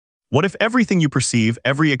What if everything you perceive,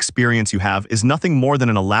 every experience you have, is nothing more than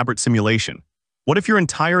an elaborate simulation? What if your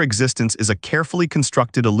entire existence is a carefully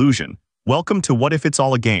constructed illusion? Welcome to What If It's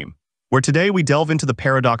All a Game, where today we delve into the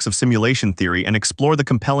paradox of simulation theory and explore the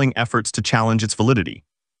compelling efforts to challenge its validity.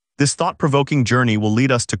 This thought-provoking journey will lead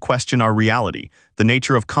us to question our reality, the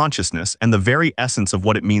nature of consciousness, and the very essence of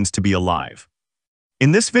what it means to be alive.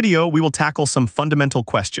 In this video, we will tackle some fundamental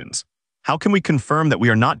questions. How can we confirm that we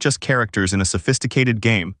are not just characters in a sophisticated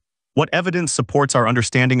game? What evidence supports our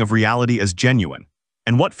understanding of reality as genuine?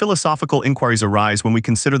 And what philosophical inquiries arise when we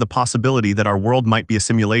consider the possibility that our world might be a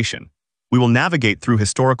simulation? We will navigate through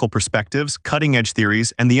historical perspectives, cutting-edge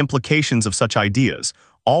theories, and the implications of such ideas,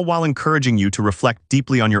 all while encouraging you to reflect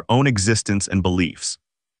deeply on your own existence and beliefs.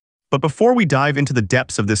 But before we dive into the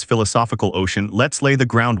depths of this philosophical ocean, let's lay the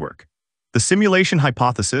groundwork. The simulation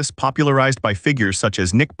hypothesis, popularized by figures such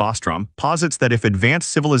as Nick Bostrom, posits that if advanced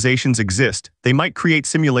civilizations exist, they might create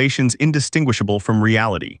simulations indistinguishable from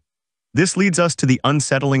reality. This leads us to the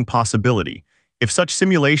unsettling possibility. If such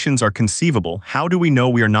simulations are conceivable, how do we know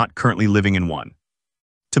we are not currently living in one?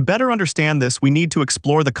 To better understand this, we need to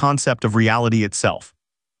explore the concept of reality itself.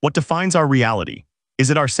 What defines our reality? Is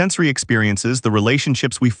it our sensory experiences, the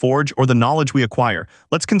relationships we forge, or the knowledge we acquire?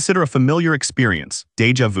 Let's consider a familiar experience,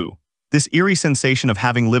 déjà vu. This eerie sensation of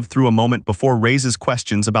having lived through a moment before raises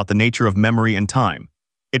questions about the nature of memory and time.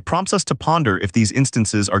 It prompts us to ponder if these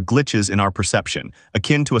instances are glitches in our perception,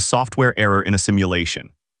 akin to a software error in a simulation.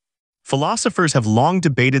 Philosophers have long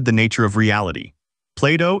debated the nature of reality.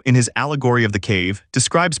 Plato, in his allegory of the cave,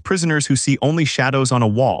 describes prisoners who see only shadows on a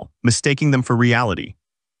wall, mistaking them for reality.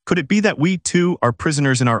 Could it be that we, too, are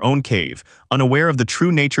prisoners in our own cave, unaware of the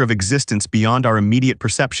true nature of existence beyond our immediate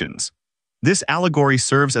perceptions? This allegory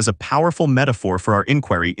serves as a powerful metaphor for our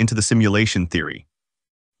inquiry into the simulation theory.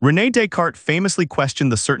 René Descartes famously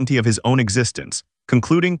questioned the certainty of his own existence,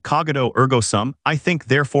 concluding, "Cogito ergo sum, I think,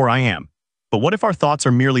 therefore I am." But what if our thoughts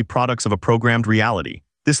are merely products of a programmed reality?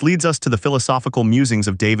 This leads us to the philosophical musings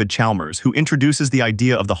of David Chalmers, who introduces the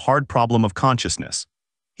idea of the hard problem of consciousness.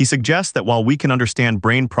 He suggests that while we can understand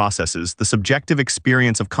brain processes, the subjective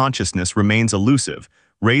experience of consciousness remains elusive,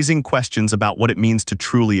 raising questions about what it means to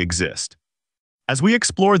truly exist. As we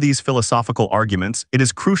explore these philosophical arguments, it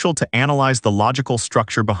is crucial to analyze the logical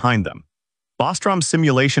structure behind them. Bostrom's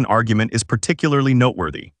simulation argument is particularly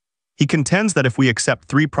noteworthy. He contends that if we accept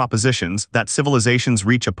three propositions, that civilizations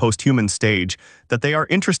reach a post-human stage, that they are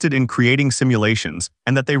interested in creating simulations,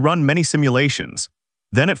 and that they run many simulations,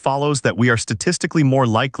 then it follows that we are statistically more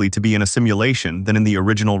likely to be in a simulation than in the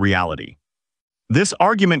original reality. This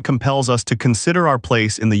argument compels us to consider our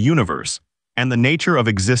place in the universe and the nature of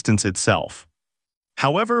existence itself.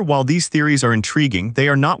 However, while these theories are intriguing, they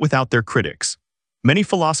are not without their critics. Many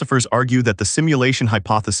philosophers argue that the simulation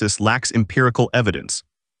hypothesis lacks empirical evidence.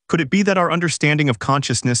 Could it be that our understanding of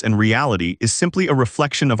consciousness and reality is simply a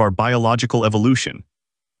reflection of our biological evolution?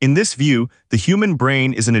 In this view, the human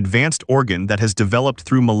brain is an advanced organ that has developed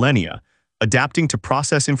through millennia, adapting to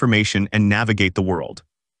process information and navigate the world.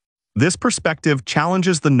 This perspective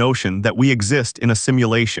challenges the notion that we exist in a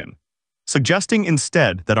simulation, suggesting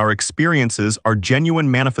instead that our experiences are genuine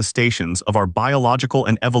manifestations of our biological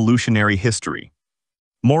and evolutionary history.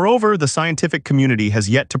 Moreover, the scientific community has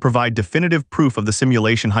yet to provide definitive proof of the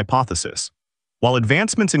simulation hypothesis. While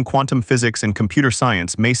advancements in quantum physics and computer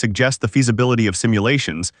science may suggest the feasibility of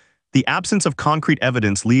simulations, the absence of concrete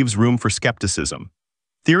evidence leaves room for skepticism.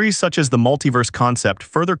 Theories such as the multiverse concept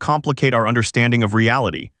further complicate our understanding of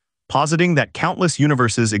reality, positing that countless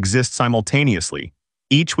universes exist simultaneously,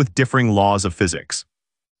 each with differing laws of physics.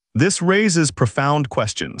 This raises profound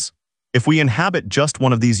questions. If we inhabit just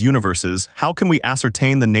one of these universes, how can we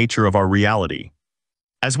ascertain the nature of our reality?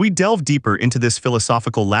 As we delve deeper into this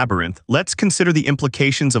philosophical labyrinth, let's consider the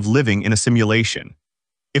implications of living in a simulation.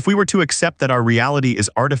 If we were to accept that our reality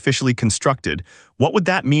is artificially constructed, what would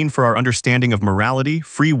that mean for our understanding of morality,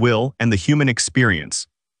 free will, and the human experience?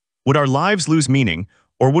 Would our lives lose meaning,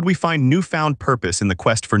 or would we find newfound purpose in the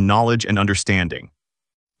quest for knowledge and understanding?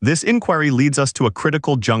 This inquiry leads us to a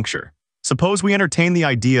critical juncture. Suppose we entertain the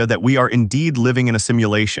idea that we are indeed living in a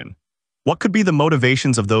simulation. What could be the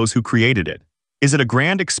motivations of those who created it? Is it a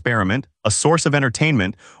grand experiment, a source of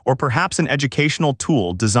entertainment, or perhaps an educational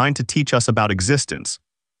tool designed to teach us about existence?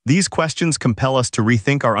 These questions compel us to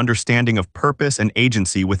rethink our understanding of purpose and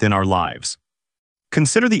agency within our lives.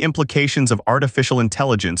 Consider the implications of artificial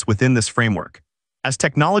intelligence within this framework. As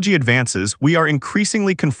technology advances, we are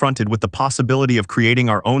increasingly confronted with the possibility of creating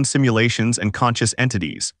our own simulations and conscious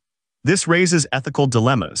entities. This raises ethical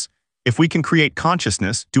dilemmas. If we can create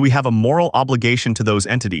consciousness, do we have a moral obligation to those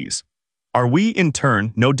entities? Are we, in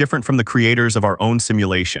turn, no different from the creators of our own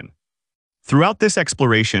simulation? Throughout this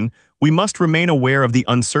exploration, we must remain aware of the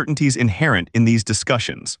uncertainties inherent in these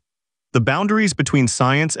discussions. The boundaries between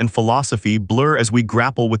science and philosophy blur as we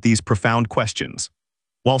grapple with these profound questions.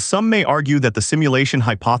 While some may argue that the simulation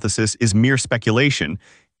hypothesis is mere speculation,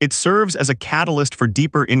 it serves as a catalyst for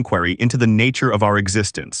deeper inquiry into the nature of our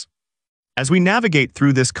existence. As we navigate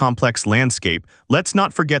through this complex landscape, let's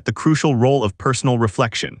not forget the crucial role of personal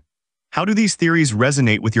reflection. How do these theories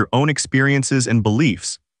resonate with your own experiences and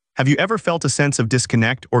beliefs? Have you ever felt a sense of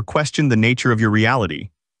disconnect or questioned the nature of your reality?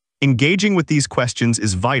 Engaging with these questions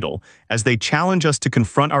is vital, as they challenge us to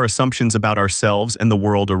confront our assumptions about ourselves and the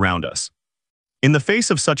world around us. In the face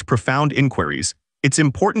of such profound inquiries, it's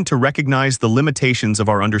important to recognize the limitations of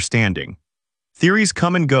our understanding. Theories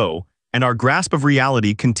come and go, and our grasp of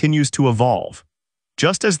reality continues to evolve.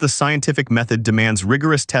 Just as the scientific method demands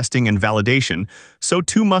rigorous testing and validation, so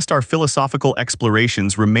too must our philosophical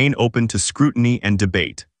explorations remain open to scrutiny and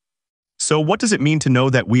debate. So what does it mean to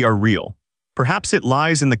know that we are real? Perhaps it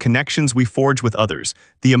lies in the connections we forge with others,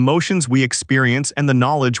 the emotions we experience, and the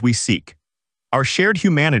knowledge we seek. Our shared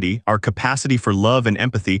humanity, our capacity for love and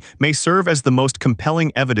empathy, may serve as the most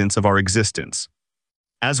compelling evidence of our existence.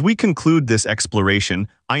 As we conclude this exploration,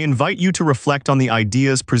 I invite you to reflect on the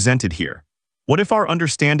ideas presented here. What if our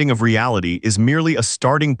understanding of reality is merely a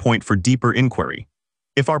starting point for deeper inquiry?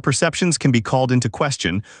 If our perceptions can be called into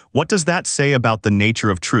question, what does that say about the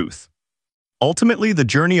nature of truth? Ultimately, the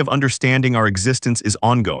journey of understanding our existence is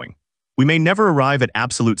ongoing. We may never arrive at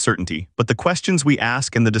absolute certainty, but the questions we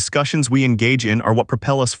ask and the discussions we engage in are what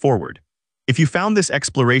propel us forward. If you found this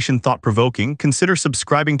exploration thought-provoking, consider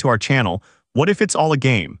subscribing to our channel, What If It's All a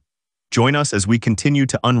Game? Join us as we continue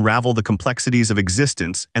to unravel the complexities of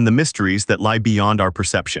existence and the mysteries that lie beyond our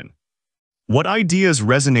perception. What ideas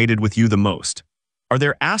resonated with you the most? Are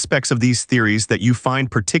there aspects of these theories that you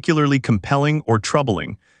find particularly compelling or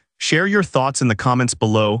troubling? Share your thoughts in the comments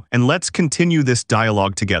below, and let's continue this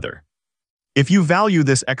dialogue together. If you value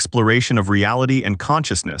this exploration of reality and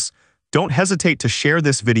consciousness, don't hesitate to share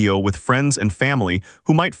this video with friends and family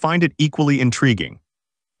who might find it equally intriguing.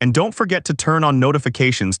 And don't forget to turn on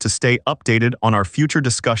notifications to stay updated on our future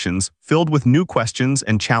discussions filled with new questions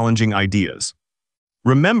and challenging ideas.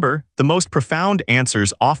 Remember, the most profound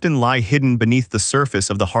answers often lie hidden beneath the surface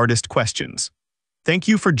of the hardest questions. Thank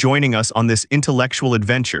you for joining us on this intellectual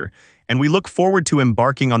adventure, and we look forward to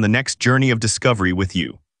embarking on the next journey of discovery with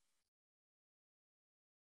you.